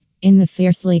In the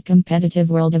fiercely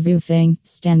competitive world of roofing,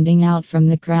 standing out from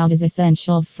the crowd is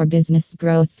essential for business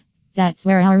growth. That's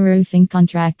where our roofing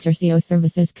contractor SEO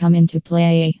services come into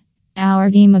play. Our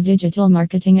team of digital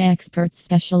marketing experts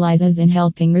specializes in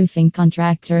helping roofing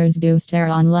contractors boost their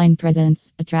online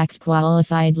presence, attract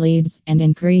qualified leads, and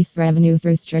increase revenue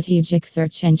through strategic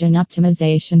search engine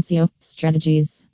optimization SEO strategies.